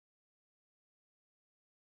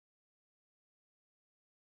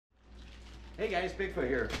Hey guys, Bigfoot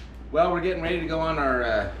here. Well, we're getting ready to go on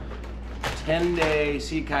our 10-day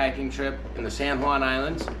sea kayaking trip in the San Juan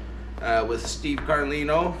Islands with Steve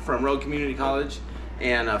Carlino from Road Community College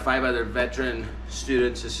and 5 other veteran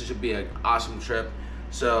students. This should be an awesome trip.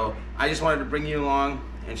 So I just wanted to bring you along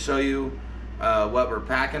and show you what we're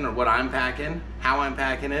packing, or what I'm packing, how I'm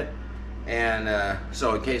packing it. And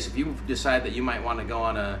so in case if you decide that you might want to go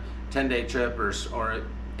on a 10-day trip or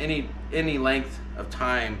any length of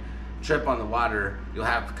time trip on the water, you'll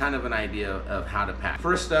have kind of an idea of how to pack.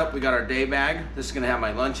 First up, we got our day bag. This is gonna have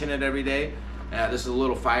my lunch in it every day. This is a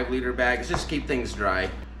little 5-liter bag. It's just to keep things dry.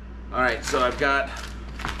 All right, so I've got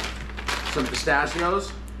some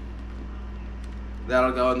pistachios.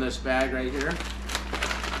 That'll go in this bag right here.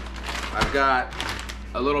 I've got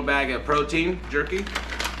a little bag of protein jerky.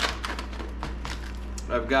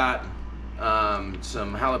 I've got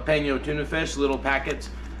some jalapeno tuna fish, little packets.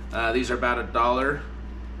 These are about $1.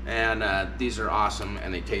 And these are awesome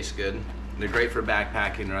and they taste good. They're great for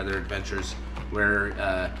backpacking or other adventures where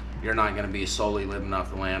you're not going to be solely living off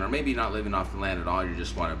the land, or maybe not living off the land at all, you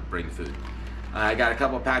just want to bring food. I got a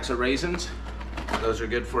couple packs of raisins. Those are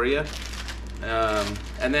good for you.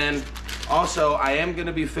 And then also I am going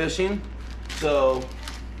to be fishing, so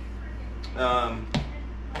I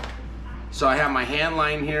have my hand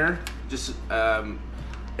line here. Just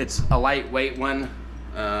it's a lightweight one.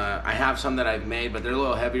 I have some that I've made, but they're a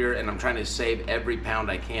little heavier, and I'm trying to save every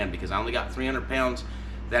pound I can because I only got 300 pounds.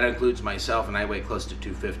 That includes myself, and I weigh close to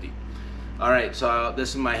 250. All right, so this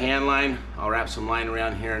is my hand line. I'll wrap some line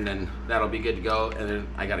around here, and then that'll be good to go. And then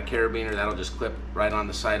I got a carabiner that'll just clip right on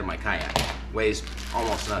the side of my kayak. Weighs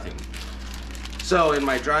almost nothing. So in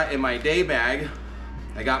my day bag,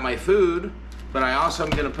 I got my food, but I also am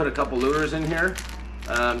going to put a couple lures in here.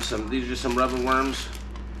 These are just some rubber worms.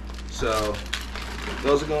 So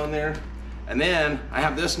those will go in there. And then I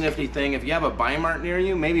have this nifty thing. If you have a Bi-Mart near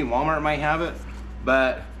you, maybe Walmart might have it,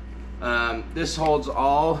 but this holds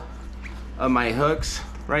all of my hooks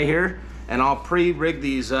right here, and I'll pre-rig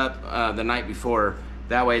these up the night before.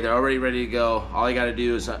 That way they're already ready to go. All I gotta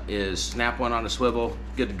do is snap one on a swivel,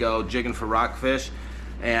 good to go, jigging for rockfish.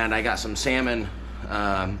 And I got some salmon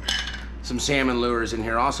lures in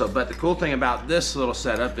here also. But the cool thing about this little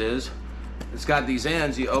setup is it's got these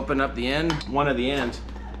ends. You open up the end, one of the ends,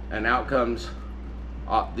 and out comes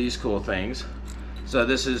these cool things. So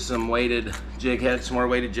this is some weighted jig heads, some more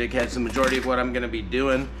weighted jig heads. The majority of what I'm gonna be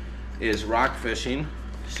doing is rock fishing.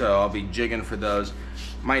 So I'll be jigging for those.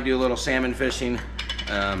 Might do a little salmon fishing.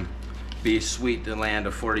 Be sweet to land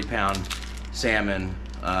a 40-pound salmon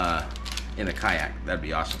in a kayak. That'd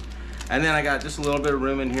be awesome. And then I got just a little bit of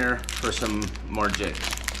room in here for some more jigs.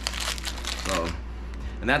 So,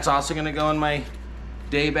 and that's also gonna go in my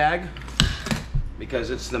day bag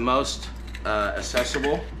because it's the most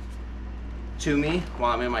accessible to me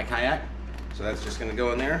while I'm in my kayak. So that's just gonna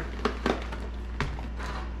go in there.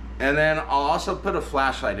 And then I'll also put a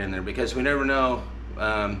flashlight in there because we never know,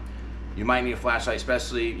 you might need a flashlight,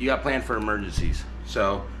 especially you got planned for emergencies.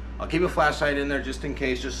 So I'll keep a flashlight in there just in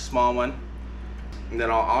case, just a small one. And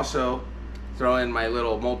then I'll also throw in my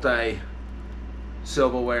little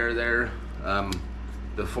multi-silverware there.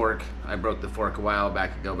 The fork, I broke the fork a while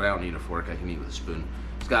back ago, but I don't need a fork, I can eat with a spoon.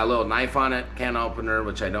 It's got a little knife on it, can opener,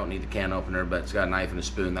 which I don't need the can opener, but it's got a knife and a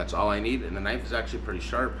spoon, that's all I need. And the knife is actually pretty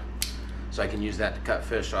sharp, so I can use that to cut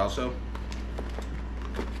fish also.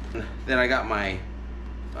 Then I got my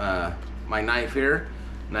my knife here,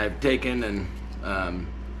 and I've taken and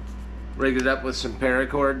rigged it up with some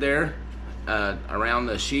paracord there around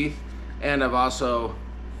the sheath, and I've also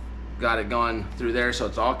got it going through there so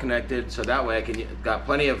it's all connected, so that way I can got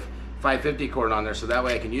plenty of 550 cord on there, so that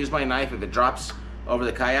way I can use my knife. If it drops over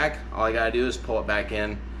the kayak, all I gotta do is pull it back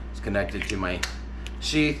in. It's connected to my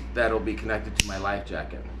sheath that'll be connected to my life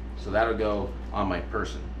jacket, so that'll go on my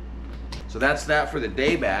person. So that's that for the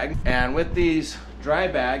day bag. And with these dry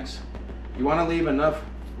bags, you want to leave enough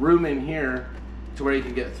room in here to where you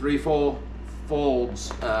can get 3 full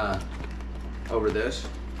folds over this.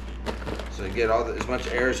 So you get as much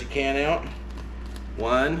air as you can out.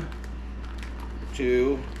 1,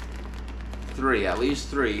 2, 3, at least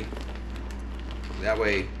 3. That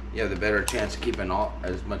way you have the better chance of keeping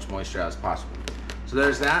as much moisture out as possible. So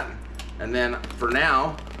there's that. And then for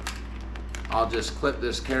now, I'll just clip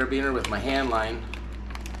this carabiner with my hand line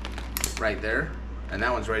right there, and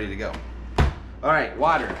that one's ready to go. All right,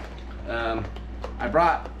 water. I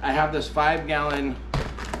have this 5-gallon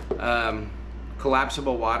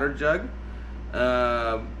collapsible water jug.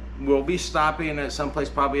 We'll be stopping at some place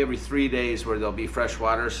probably every 3 days where there'll be fresh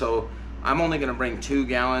water. So I'm only gonna bring 2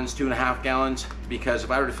 gallons, 2.5 gallons, because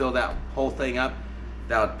if I were to fill that whole thing up,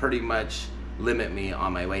 that would pretty much limit me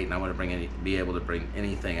on my weight, and I want to be able to bring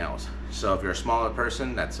anything else. So if you're a smaller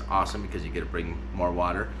person, that's awesome because you get to bring more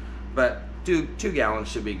water. But 2 gallons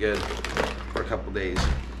should be good for a couple days.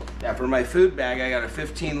 Yeah, for my food bag, I got a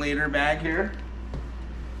 15-liter bag here.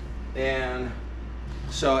 And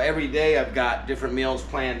so every day I've got different meals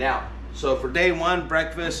planned out. So for day 1,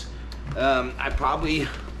 breakfast, I probably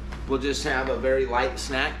will just have a very light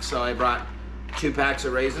snack. So I brought 2 packs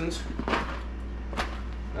of raisins.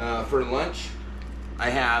 For lunch, I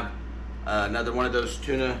have another one of those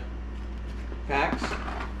tuna packs.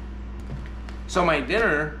 So my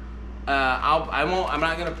dinner, I'm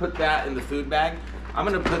not gonna put that in the food bag. I'm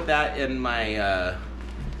gonna put that in my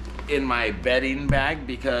bedding bag,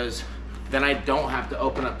 because then I don't have to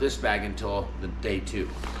open up this bag until the day 2.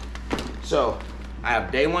 So I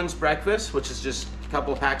have day 1's breakfast, which is just a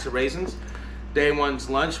couple of packs of raisins. Day 1's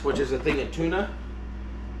lunch, which is a thing of tuna.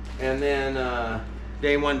 And then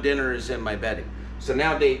day 1 dinner is in my bedding. So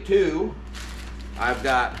now day 2, I've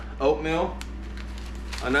got oatmeal,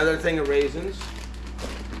 another thing of raisins.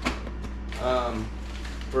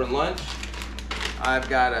 For lunch, I've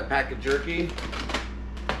got a pack of jerky,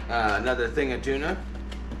 another thing of tuna.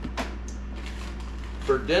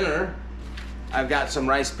 For dinner, I've got some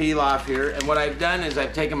rice pilaf here, and what I've done is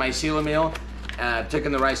I've taken my seal meal and I've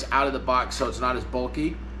taken the rice out of the box so it's not as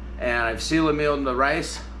bulky, and I've seal mealed the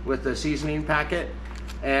rice with the seasoning packet,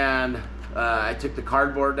 and I took the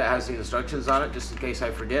cardboard that has the instructions on it just in case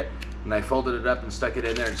I forget, and I folded it up and stuck it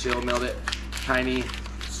in there and seal mealed it. Tiny,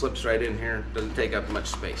 slips right in here, doesn't take up much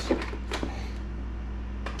space.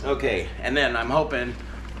 Okay, and then I'm hoping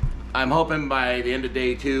by the end of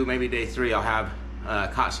day 2, maybe day 3, I'll have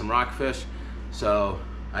caught some rockfish, so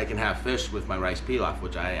I can have fish with my rice pilaf,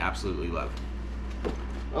 which I absolutely love.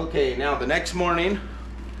 Okay, now the next morning,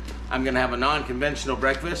 I'm gonna have a non-conventional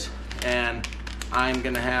breakfast, and I'm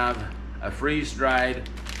gonna have a freeze-dried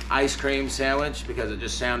ice cream sandwich because it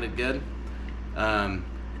just sounded good. And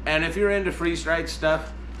if you're into freeze-dried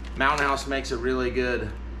stuff, Mountain House makes a really good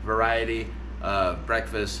variety of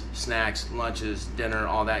breakfast, snacks, lunches, dinner,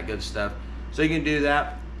 all that good stuff. So you can do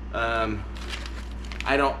that.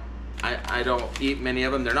 I don't eat many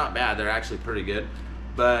of them. They're not bad. They're actually pretty good.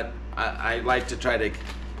 But I like to try to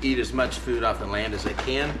eat as much food off the land as I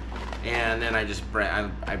can. And then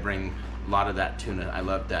I bring a lot of that tuna. I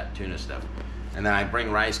love that tuna stuff. And then I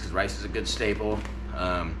bring rice because rice is a good staple.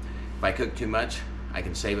 If I cook too much, I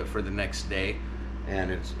can save it for the next day,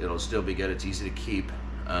 and it'll still be good. It's easy to keep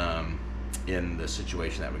in the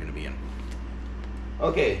situation that we're going to be in.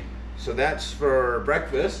 Okay, so that's for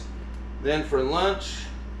breakfast. Then for lunch,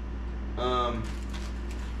 I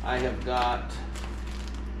have got.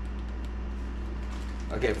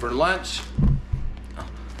 Okay, for lunch,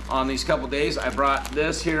 on these couple days, I brought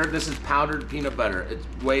this here. This is powdered peanut butter. It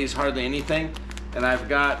weighs hardly anything, and I've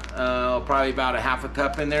got probably about a half a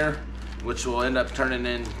cup in there, which will end up turning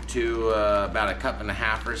into about a cup and a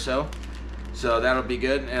half or so. So that'll be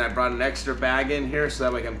good. And I brought an extra bag in here so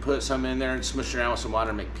that way I can put some in there and smush it around with some water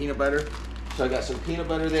and make peanut butter. So I got some peanut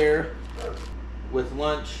butter there with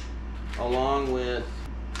lunch, along with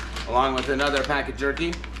another pack of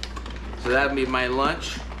jerky. So that'll be my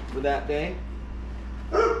lunch for that day.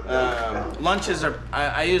 Lunches are,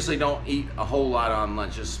 I usually don't eat a whole lot on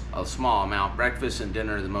lunch, just a small amount. Breakfast and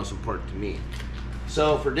dinner are the most important to me.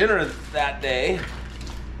 So for dinner that day,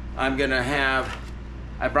 I'm gonna have,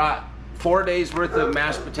 I brought 4 days worth of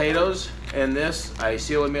mashed potatoes in this. I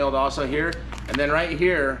seal and mealed also here. And then right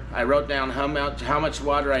here, I wrote down how much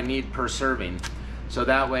water I need per serving. So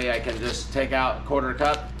that way I can just take out a quarter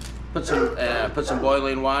cup, put some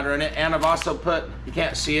boiling water in it. And I've also put, you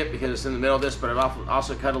can't see it because it's in the middle of this, but I've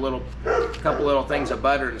also cut a couple little things of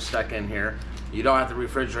butter and stuck in here. You don't have to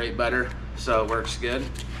refrigerate butter, so it works good.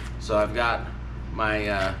 So I've got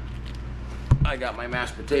my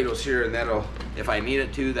mashed potatoes here, and that'll, if I need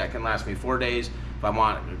it to, that can last me 4 days. If I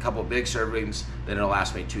want a couple big servings, then it'll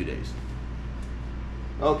last me 2 days.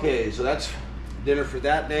 Okay, so that's dinner for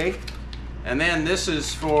that day. And then this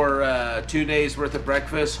is for 2 days worth of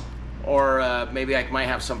breakfast, or maybe I might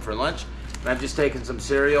have some for lunch. And I've just taken some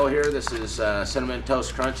cereal here. This is Cinnamon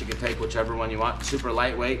Toast Crunch. You can take whichever one you want. Super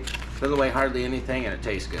lightweight, doesn't weigh hardly anything, and it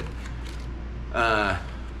tastes good.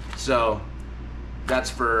 So that's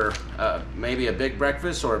for maybe a big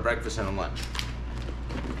breakfast or a breakfast and a lunch.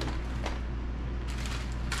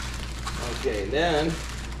 Okay, then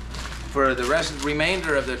for the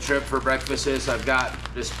remainder of the trip for breakfast is I've got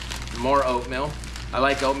just more oatmeal. I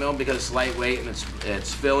like oatmeal because it's lightweight and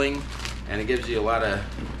it's filling, and it gives you a lot of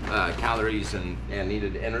calories and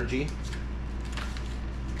needed energy.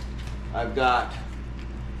 I've got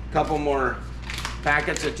a couple more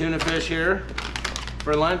packets of tuna fish here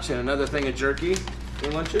for lunch, and another thing of jerky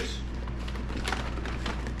for lunches.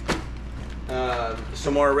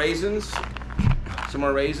 Some more raisins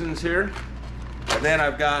here. And then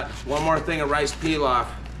I've got one more thing of rice pilaf.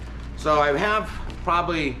 So I have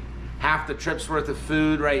probably half the trip's worth of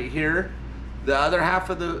food right here. The other half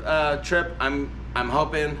of the trip, I'm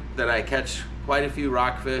hoping that I catch quite a few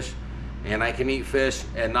rockfish and I can eat fish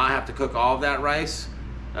and not have to cook all of that rice.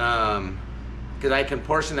 Because I can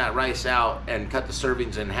portion that rice out and cut the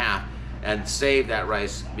servings in half and save that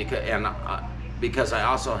rice, because I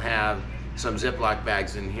also have some Ziploc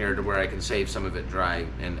bags in here to where I can save some of it dry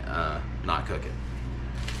and not cook it.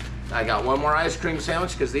 I got one more ice cream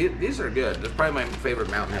sandwich because these are good. That's probably my favorite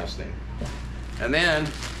Mountain House thing. And then,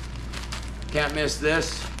 can't miss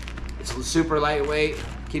this. It's super lightweight,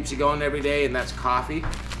 keeps you going every day, and that's coffee.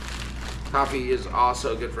 Coffee is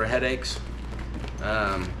also good for headaches.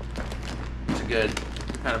 It's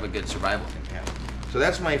kind of a good survival thing. Yeah. So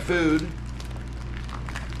that's my food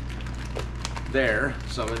there.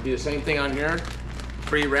 So I'm gonna do the same thing on here.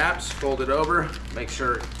 Pre-wraps, fold it over, make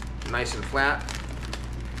sure it's nice and flat.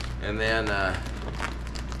 And then, there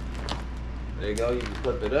you go, you can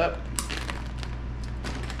flip it up.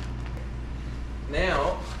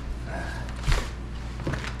 Now,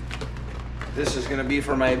 this is gonna be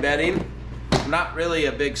for my bedding. I'm not really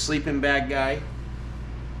a big sleeping bag guy.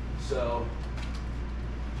 So,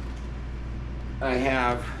 I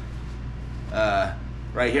have,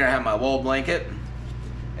 right here I have my wool blanket,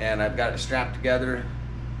 and I've got it strapped together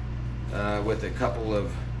with a couple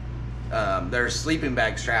of, there's sleeping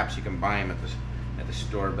bag straps, you can buy them at the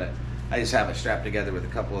store, but I just have it strapped together with a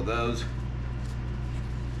couple of those.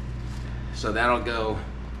 So that'll go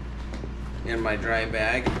in my dry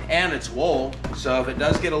bag, and it's wool, so if it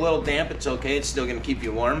does get a little damp, it's okay, it's still gonna keep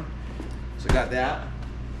you warm. So I got that.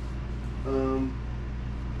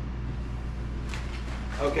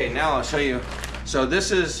 Okay, now I'll show you. So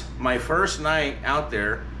this is my first night out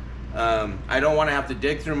there. I don't want to have to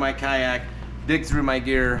dig through my kayak, dig through my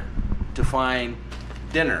gear to find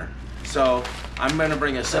dinner. So I'm going to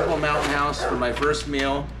bring a simple Mountain House for my first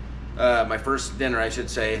meal, my first dinner I should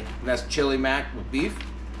say, and that's chili mac with beef.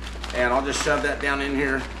 And I'll just shove that down in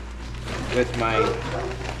here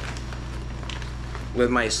with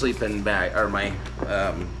my sleeping bag, or my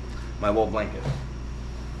wool blanket.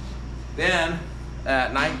 Then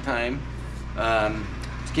at nighttime, to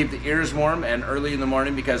keep the ears warm, and early in the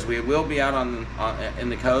morning, because we will be out in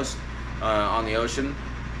the coast, on the ocean.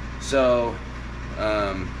 So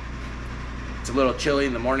it's a little chilly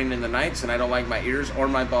in the morning and the nights, and I don't like my ears or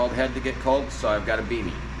my bald head to get cold, so I've got a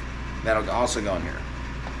beanie. That'll also go in here.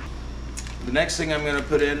 The next thing I'm going to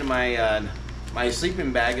put in my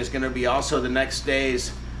sleeping bag is going to be also the next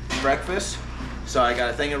day's breakfast. So I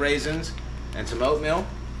got a thing of raisins and some oatmeal.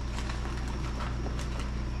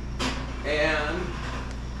 And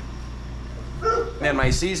then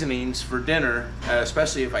my seasonings for dinner,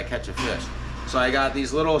 especially if I catch a fish. So I got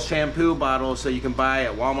these little shampoo bottles that you can buy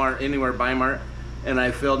at Walmart, anywhere, Bi-Mart, and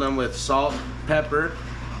I filled them with salt, pepper,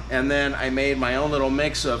 and then I made my own little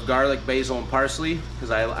mix of garlic, basil, and parsley,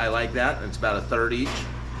 because I like that. It's about a third each.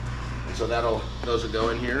 And so those will go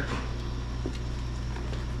in here.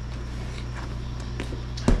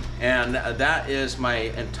 And that is my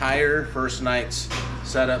entire first night's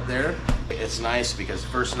setup there. It's nice because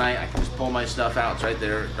first night I can just pull my stuff out. It's right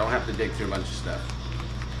there. Don't have to dig through a bunch of stuff.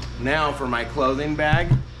 Now for my clothing bag,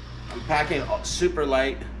 I'm packing super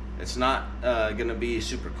light. It's not gonna be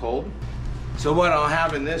super cold. So what I'll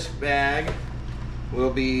have in this bag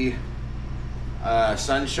will be a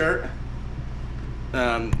sun shirt.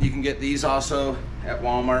 You can get these also at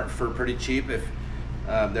Walmart for pretty cheap if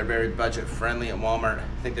they're very budget friendly at Walmart.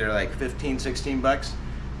 I think they're like 15, 16 bucks,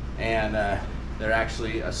 and they're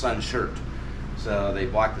actually a sun shirt. So they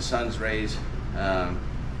block the sun's rays,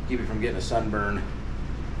 keep you from getting a sunburn,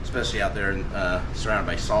 especially out there surrounded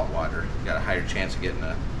by salt water. You got a higher chance of getting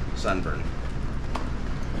a sunburn.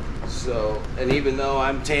 So, and even though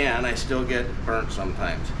I'm tan, I still get burnt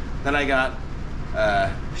sometimes. Then I got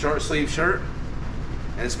a short sleeve shirt,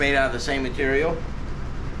 and it's made out of the same material.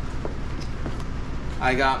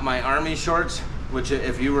 I got my army shorts, which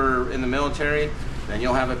if you were in the military, then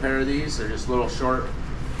you'll have a pair of these. They're just little short,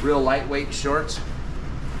 real lightweight shorts.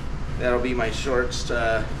 That'll be my shorts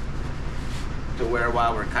to wear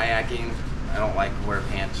while we're kayaking. I don't like to wear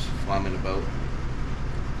pants while I'm in the boat.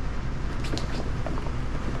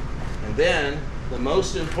 And then the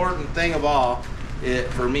most important thing of all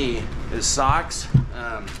for me is socks.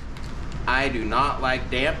 I do not like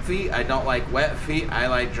damp feet, I don't like wet feet, I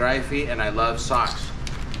like dry feet, and I love socks.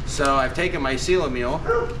 So I've taken my Seal meal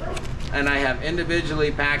and I have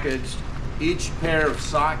individually packaged each pair of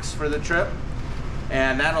socks for the trip,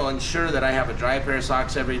 and that'll ensure that I have a dry pair of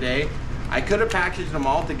socks every day. I could have packaged them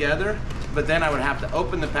all together, but then I would have to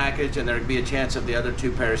open the package and there'd be a chance of the other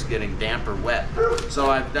 2 pairs getting damp or wet. So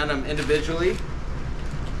I've done them individually,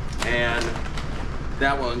 and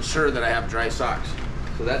that will ensure that I have dry socks.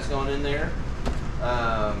 So that's going in there.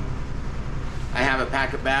 I have a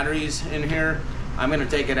pack of batteries in here. I'm gonna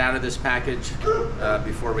take it out of this package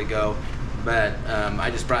before we go, but I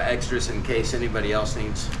just brought extras in case anybody else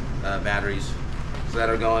needs batteries. So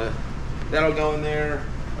that'll go in there.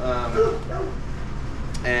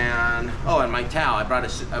 And my towel. I brought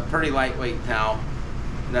a pretty lightweight towel.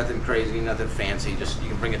 Nothing crazy, nothing fancy. Just you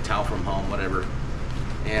can bring a towel from home, whatever.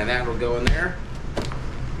 And that will go in there.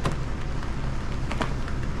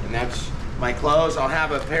 And that's my clothes. I'll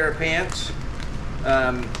have a pair of pants.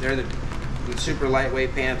 They're the super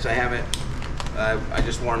lightweight pants. I haven't. I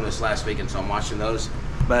just wore them this last weekend, so I'm washing those.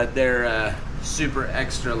 But they're super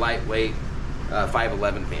extra lightweight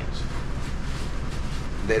 5'11" pants.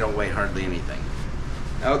 They don't weigh hardly anything.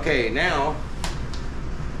 Okay, now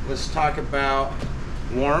let's talk about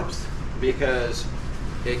warmth, because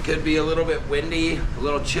it could be a little bit windy, a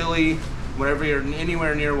little chilly. Whenever you're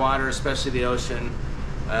anywhere near water, especially the ocean,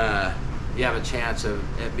 you have a chance of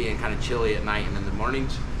it being kind of chilly at night and in the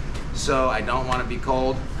mornings. So I don't want to be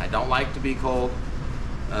cold. I don't like to be cold.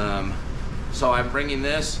 So I'm bringing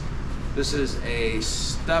this. This is a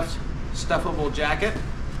stuffable jacket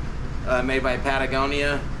made by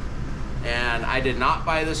Patagonia. And I did not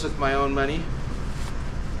buy this with my own money,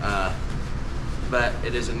 but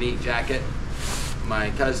it is a neat jacket.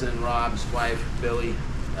 My cousin Rob's wife, Billy,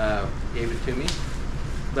 gave it to me,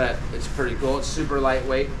 but it's pretty cool. It's super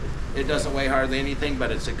lightweight. It doesn't weigh hardly anything,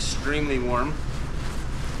 but it's extremely warm.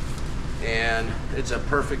 And it's a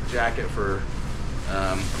perfect jacket for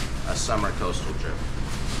a summer coastal trip.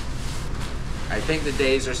 I think the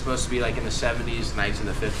days are supposed to be like in the 70s, nights in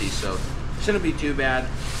the 50s, so it shouldn't be too bad.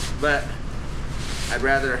 But I'd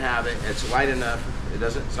rather have it. It's light enough.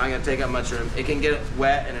 It's not going to take up much room. It can get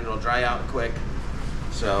wet and it'll dry out quick.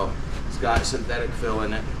 So it's got synthetic fill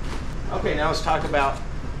in it. Okay, now let's talk about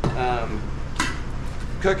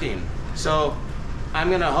cooking. So I'm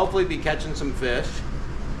going to hopefully be catching some fish,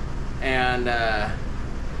 and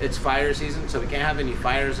it's fire season, so we can't have any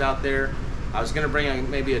fires out there. I was going to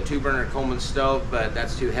bring maybe a 2-burner Coleman stove, but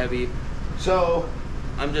that's too heavy. So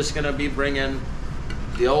I'm just going to be bringing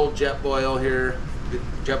the old Jetboil here. The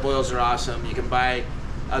Jetboils are awesome. You can buy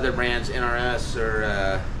other brands, NRS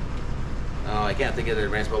or I can't think of their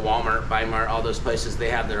brands, but Walmart, Bimart, all those places, they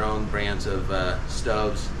have their own brands of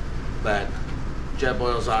stoves. But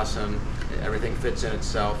Jetboil's awesome. Everything fits in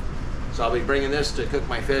itself. So I'll be bringing this to cook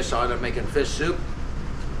my fish. I'll end up making fish soup,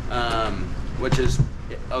 which is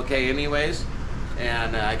okay anyways.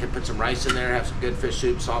 And I can put some rice in there, have some good fish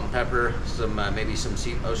soup, salt and pepper, some maybe some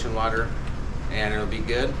ocean water, and it'll be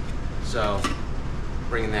good. So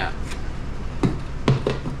bringing that.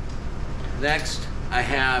 Next, I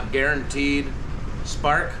have guaranteed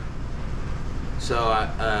spark. So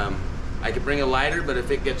I could bring a lighter, but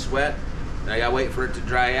if it gets wet, I gotta wait for it to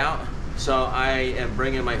dry out. So I am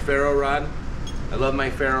bringing my ferro rod. I love my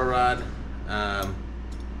ferro rod.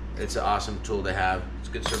 It's an awesome tool to have. It's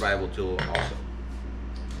a good survival tool also.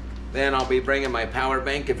 Then I'll be bringing my power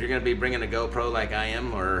bank. If you're gonna be bringing a GoPro like I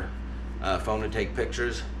am, or a phone to take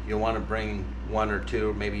pictures, you'll want to bring 1 or 2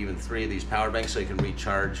 or maybe even 3 of these power banks so you can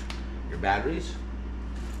recharge your batteries.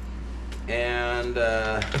 And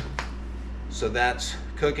so that's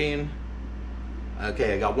cooking.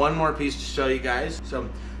 Okay, I got one more piece to show you guys. So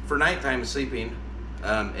for nighttime sleeping,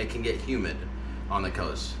 it can get humid on the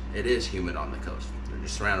coast. It is humid on the coast. You're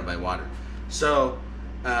just surrounded by water. So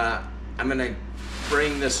I'm gonna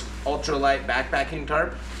bring this ultralight backpacking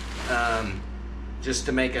tarp just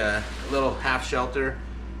to make a little half shelter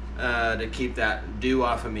to keep that dew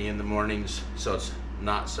off of me in the mornings, so it's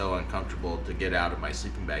not so uncomfortable to get out of my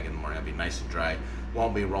sleeping bag in the morning. I'll be nice and dry.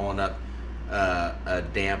 Won't be rolling up a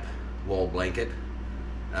damp wool blanket.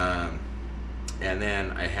 And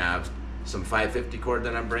then I have some 550 cord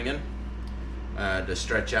that I'm bringing to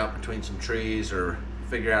stretch out between some trees, or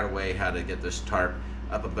figure out a way how to get this tarp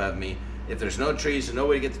up above me. If there's no trees and no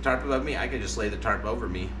way to get the tarp above me, I can just lay the tarp over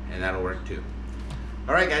me, and that'll work too.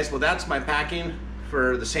 All right, guys, well, that's my packing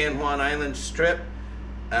for the San Juan Islands trip.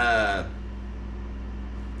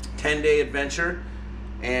 10-day adventure,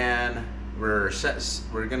 and we're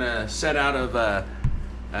gonna set out of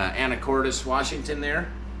Anacortes, Washington there,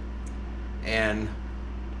 and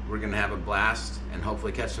we're gonna have a blast and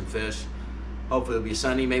hopefully catch some fish. Hopefully it'll be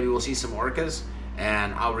sunny. Maybe we'll see some orcas,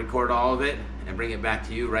 and I'll record all of it and bring it back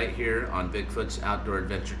to you right here on Bigfoot's Outdoor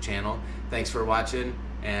Adventure channel. Thanks for watching,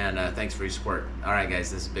 and thanks for your support. All right, guys,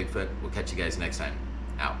 this is Bigfoot. We'll catch you guys next time.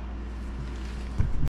 Out.